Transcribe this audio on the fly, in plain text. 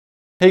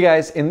Hey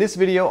guys, in this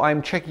video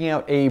I'm checking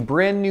out a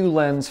brand new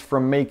lens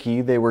from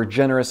Meike. They were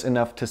generous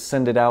enough to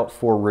send it out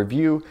for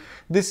review.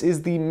 This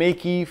is the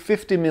Meike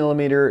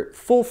 50mm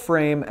full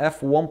frame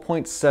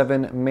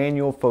f1.7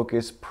 manual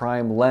focus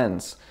prime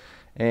lens.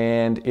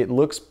 And it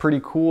looks pretty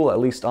cool, at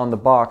least on the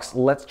box.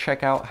 Let's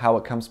check out how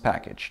it comes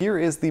packaged. Here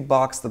is the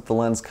box that the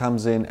lens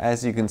comes in.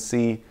 As you can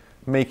see,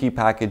 Meike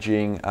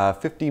packaging,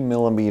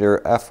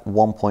 50mm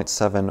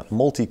f1.7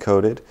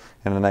 multi-coated,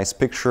 and a nice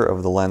picture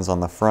of the lens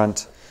on the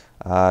front.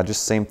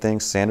 Just same thing,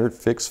 standard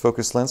fixed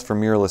focus lens for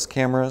mirrorless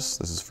cameras.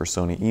 This is for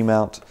Sony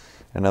E-mount.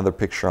 Another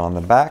picture on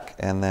the back,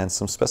 and then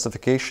some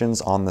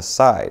specifications on the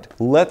side.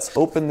 Let's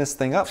open this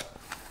thing up.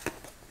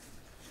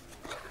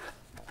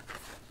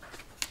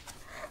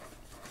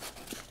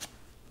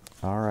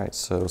 All right,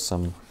 so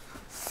some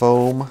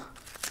foam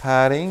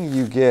padding.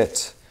 You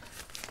get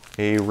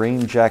a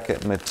rain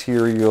jacket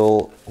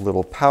material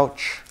little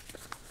pouch,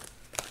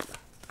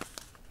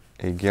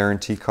 a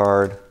guarantee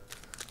card,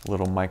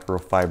 little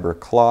microfiber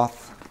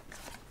cloth,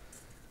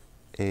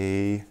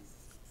 a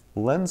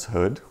lens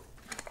hood,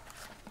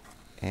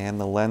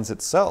 and the lens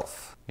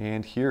itself.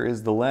 And here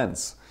is the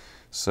lens.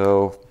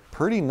 So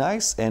pretty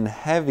nice and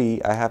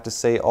heavy, I have to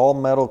say, all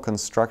metal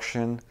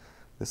construction.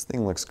 This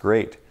thing looks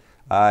great.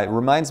 It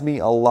reminds me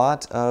a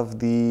lot of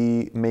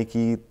the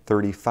Meike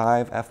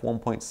 35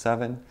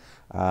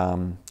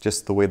 f1.7,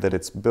 just the way that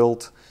it's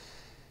built.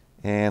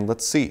 And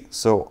let's see,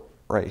 so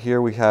right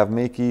here we have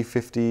Meike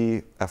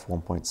 50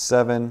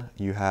 f1.7.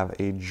 You have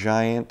a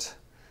giant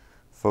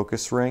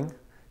focus ring.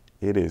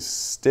 It is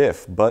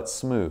stiff but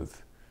smooth.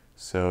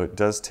 So it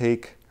does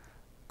take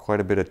quite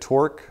a bit of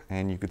torque,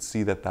 and you could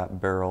see that that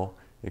barrel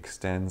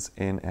extends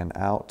in and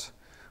out.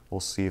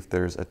 We'll see if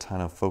there's a ton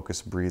of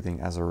focus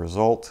breathing as a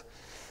result.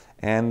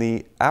 And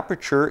the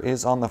aperture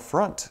is on the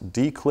front,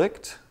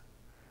 declicked,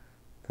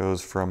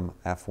 goes from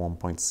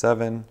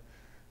f1.7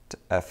 to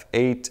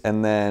f8,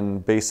 and then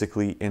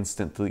basically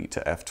instantly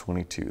to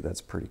f22.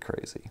 That's pretty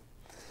crazy.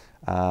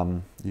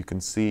 You can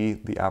see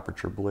the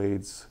aperture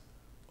blades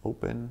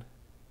open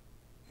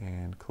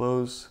and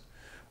close.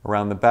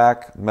 Around the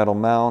back, metal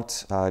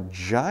mount,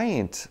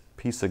 giant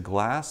piece of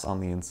glass on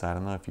the inside. I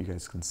don't know if you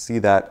guys can see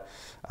that.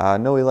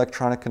 No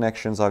electronic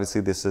connections.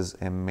 Obviously, this is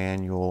a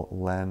manual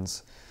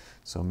lens,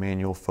 so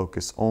manual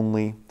focus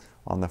only.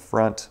 On the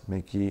front,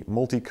 Meike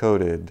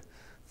multi-coated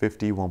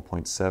 50,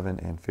 1.7,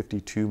 and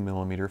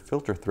 52mm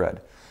filter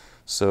thread.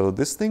 So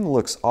this thing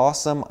looks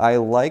awesome. I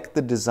like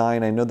the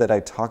design. I know that I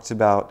talked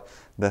about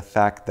the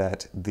fact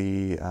that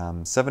the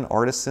 7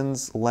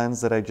 Artisans lens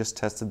that I just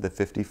tested, the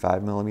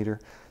 55mm,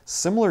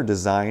 similar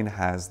design,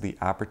 has the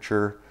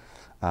aperture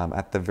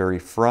at the very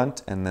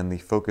front and then the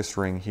focus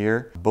ring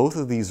here. Both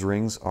of these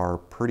rings are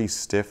pretty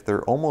stiff.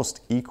 They're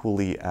almost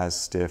equally as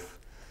stiff.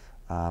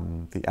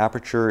 The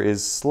aperture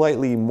is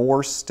slightly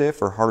more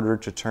stiff or harder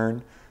to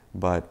turn,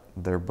 but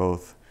they're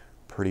both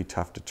pretty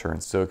tough to turn.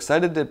 So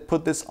excited to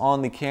put this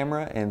on the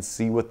camera and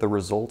see what the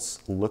results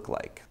look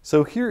like.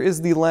 So here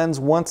is the lens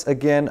once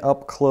again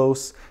up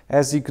close.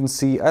 As you can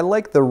see, I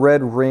like the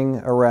red ring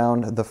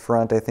around the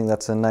front. I think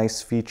that's a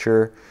nice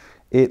feature.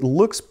 It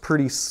looks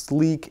pretty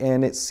sleek,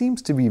 and it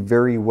seems to be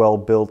very well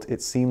built.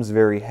 It seems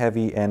very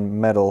heavy and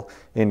metal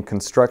in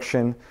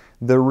construction.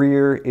 The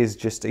rear is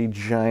just a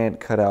giant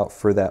cutout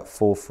for that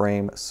full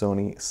frame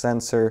Sony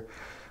sensor.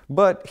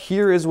 But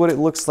here is what it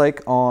looks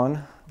like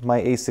on my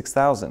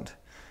A6000.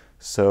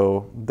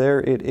 So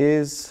there it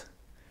is.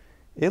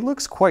 It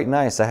looks quite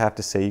nice, I have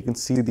to say. You can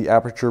see the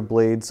aperture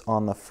blades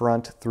on the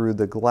front through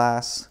the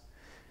glass.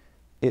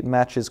 It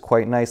matches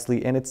quite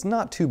nicely, and it's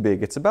not too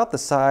big. It's about the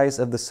size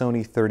of the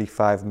Sony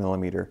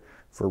 35mm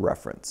for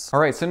reference.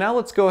 All right, so now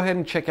let's go ahead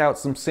and check out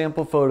some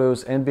sample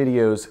photos and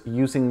videos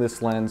using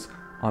this lens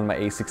on my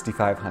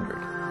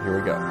A6500. Here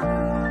we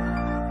go.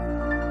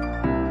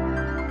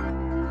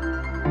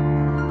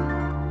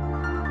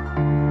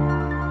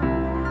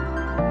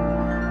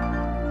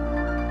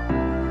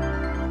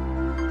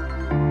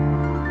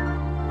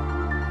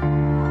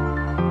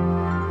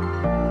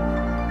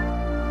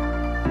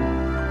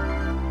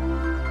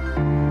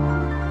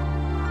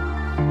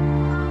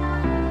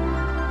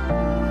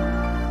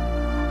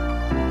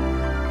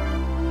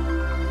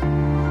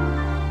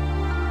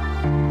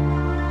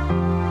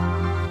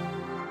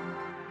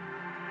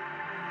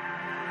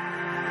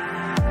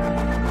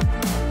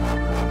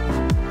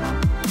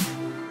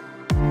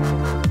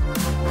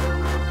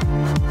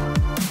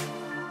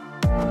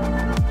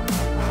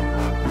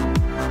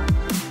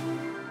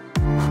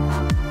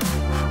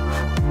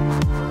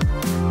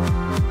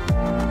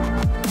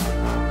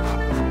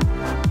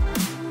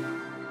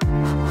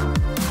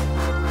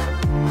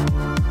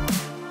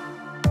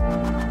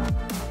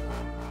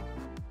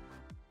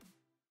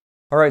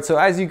 All right, so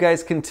as you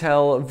guys can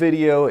tell,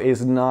 video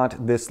is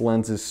not this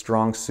lens's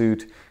strong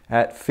suit.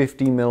 At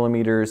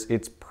 50mm,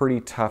 it's pretty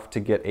tough to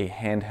get a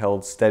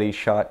handheld steady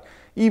shot,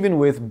 even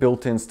with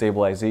built-in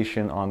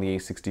stabilization on the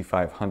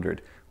A6500,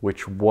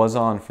 which was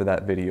on for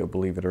that video,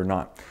 believe it or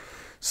not.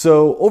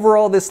 So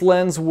overall, this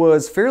lens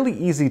was fairly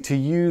easy to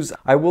use.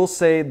 I will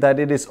say that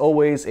it is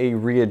always a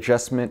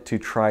readjustment to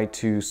try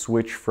to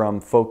switch from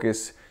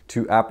focus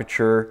to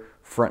aperture,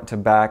 front to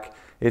back.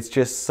 It's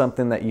just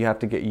something that you have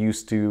to get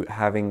used to,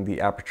 having the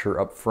aperture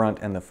up front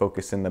and the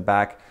focus in the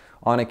back.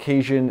 On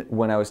occasion,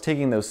 when I was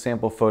taking those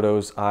sample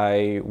photos,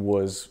 I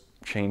was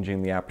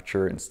changing the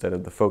aperture instead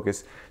of the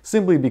focus,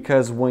 simply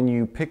because when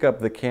you pick up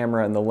the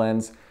camera and the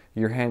lens,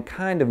 your hand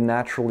kind of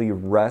naturally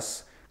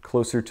rests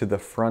closer to the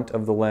front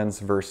of the lens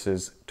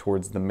versus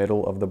towards the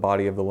middle of the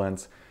body of the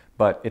lens,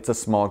 but it's a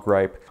small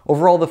gripe.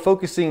 Overall, the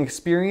focusing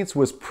experience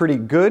was pretty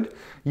good.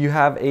 You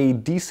have a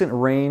decent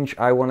range.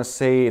 I want to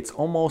say it's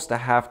almost a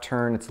half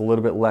turn. It's a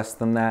little bit less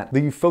than that.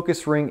 The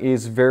focus ring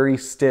is very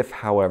stiff,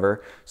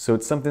 however, so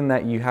it's something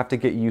that you have to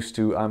get used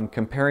to. I'm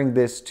comparing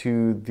this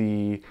to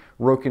the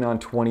Rokinon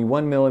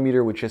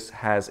 21mm, which just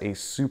has a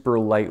super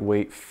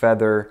lightweight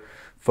feather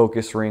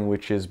focus ring,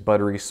 which is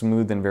buttery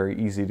smooth and very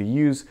easy to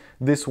use.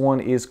 This one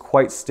is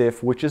quite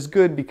stiff, which is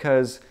good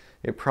because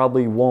it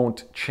probably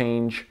won't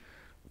change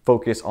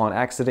focus on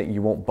accident.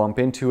 You won't bump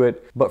into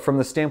it. But from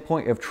the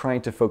standpoint of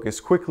trying to focus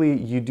quickly,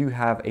 you do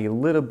have a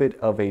little bit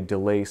of a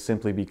delay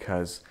simply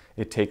because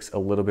it takes a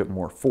little bit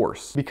more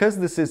force. Because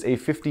this is a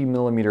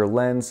 50mm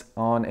lens,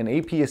 on an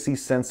APS-C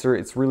sensor,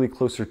 it's really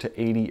closer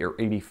to 80 or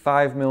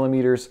 85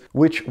 millimeters,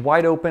 which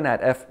wide open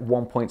at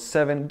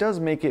f1.7 does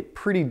make it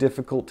pretty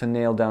difficult to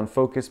nail down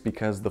focus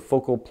because the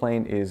focal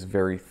plane is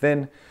very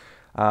thin.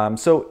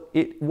 So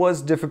it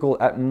was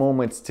difficult at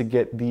moments to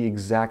get the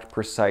exact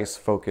precise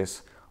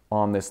focus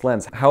on this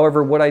lens.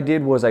 However, what I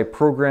did was I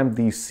programmed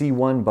the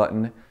C1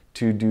 button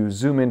to do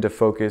zoom into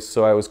focus,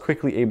 so I was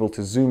quickly able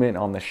to zoom in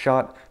on the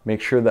shot, make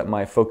sure that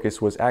my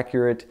focus was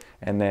accurate,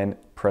 and then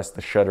press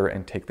the shutter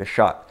and take the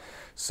shot.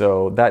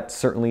 So that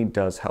certainly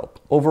does help.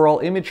 Overall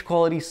image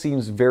quality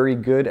seems very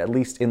good, at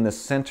least in the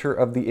center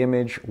of the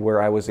image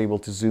where I was able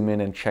to zoom in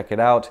and check it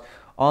out.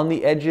 On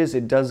the edges,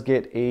 it does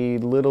get a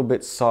little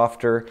bit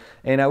softer,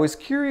 and I was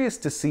curious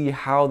to see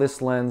how this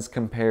lens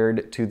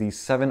compared to the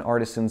 7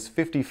 Artisan's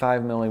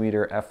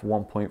 55mm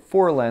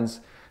f1.4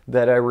 lens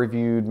that I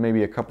reviewed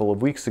maybe a couple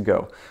of weeks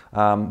ago.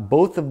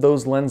 Both of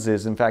those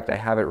lenses, in fact, I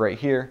have it right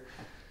here.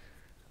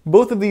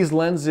 Both of these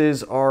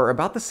lenses are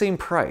about the same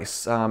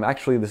price.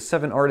 Actually, the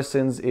 7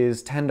 Artisans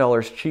is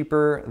 $10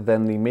 cheaper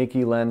than the Meike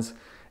lens,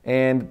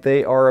 and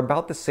they are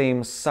about the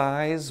same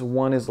size.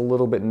 One is a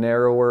little bit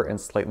narrower and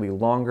slightly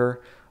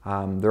longer.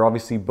 They're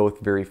obviously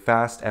both very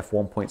fast,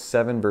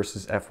 f1.7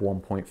 versus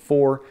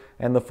f1.4,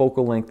 and the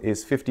focal length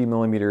is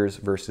 50mm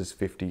versus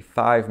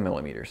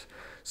 55mm.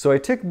 So I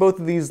took both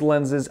of these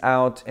lenses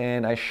out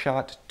and I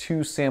shot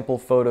 2 sample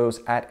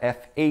photos at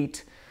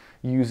f8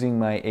 using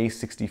my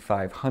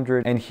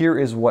A6500, and here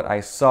is what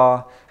I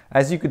saw.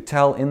 As you could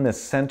tell in the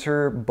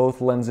center,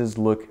 both lenses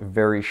look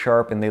very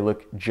sharp and they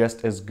look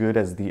just as good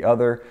as the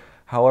other.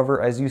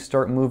 However, as you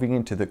start moving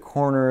into the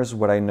corners,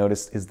 what I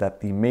noticed is that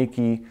the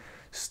Meike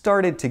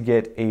started to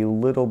get a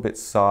little bit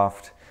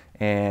soft,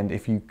 and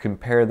if you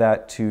compare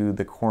that to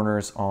the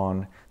corners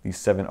on the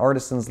 7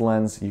 Artisans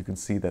lens, you can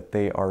see that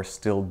they are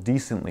still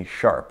decently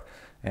sharp.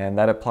 And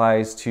that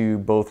applies to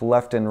both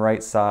left and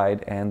right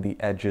side and the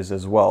edges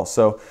as well.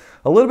 So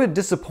a little bit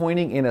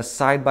disappointing in a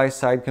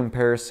side-by-side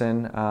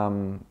comparison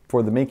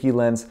for the Meike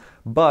lens,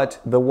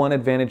 but the one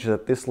advantage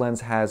that this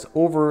lens has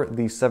over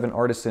the 7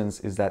 Artisans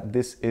is that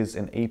this is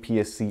an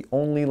APS-C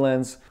only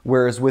lens,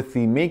 whereas with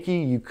the Meike,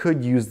 you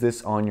could use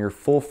this on your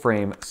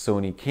full-frame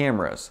Sony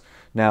cameras.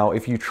 Now,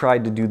 if you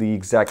tried to do the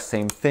exact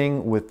same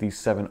thing with the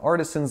 7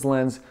 Artisans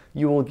lens,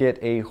 you will get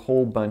a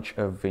whole bunch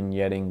of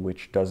vignetting,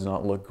 which does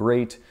not look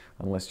great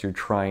unless you're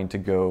trying to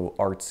go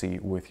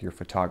artsy with your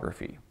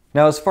photography.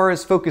 Now, as far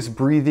as focus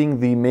breathing,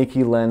 the Meike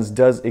lens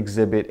does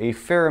exhibit a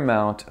fair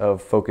amount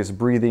of focus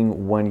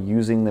breathing when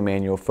using the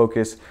manual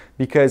focus,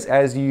 because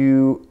as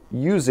you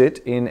use it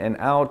in and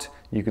out,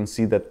 you can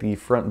see that the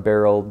front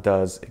barrel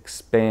does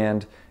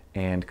expand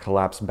and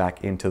collapse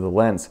back into the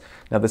lens.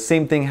 Now, the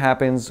same thing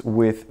happens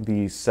with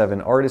the 7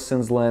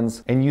 Artisans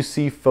lens, and you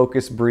see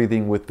focus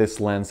breathing with this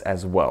lens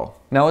as well.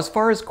 Now, as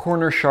far as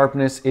corner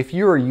sharpness, if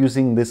you are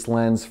using this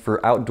lens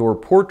for outdoor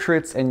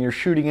portraits and you're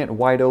shooting it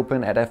wide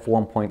open at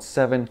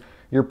f1.7,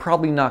 you're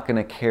probably not going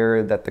to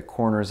care that the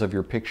corners of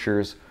your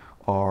pictures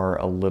are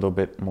a little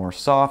bit more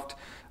soft.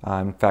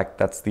 In fact,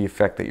 that's the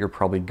effect that you're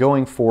probably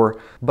going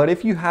for. But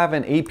if you have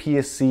an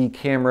APS-C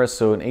camera,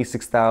 so an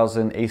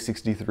A6000,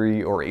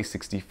 A63, or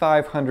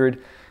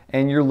A6500,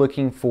 and you're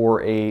looking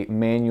for a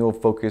manual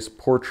focus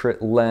portrait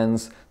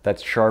lens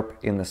that's sharp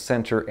in the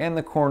center and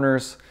the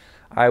corners,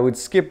 I would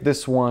skip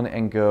this one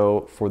and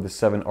go for the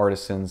 7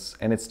 Artisans,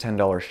 and it's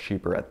 $10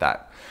 cheaper at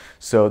that.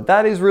 So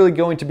that is really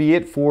going to be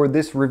it for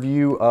this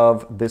review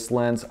of this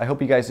lens. I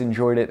hope you guys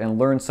enjoyed it and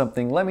learned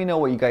something. Let me know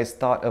what you guys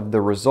thought of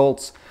the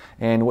results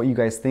and what you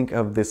guys think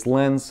of this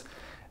lens.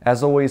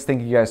 As always,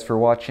 thank you guys for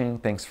watching.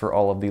 Thanks for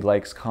all of the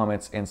likes,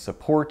 comments, and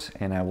support,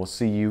 and I will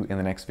see you in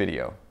the next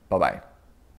video. Bye-bye.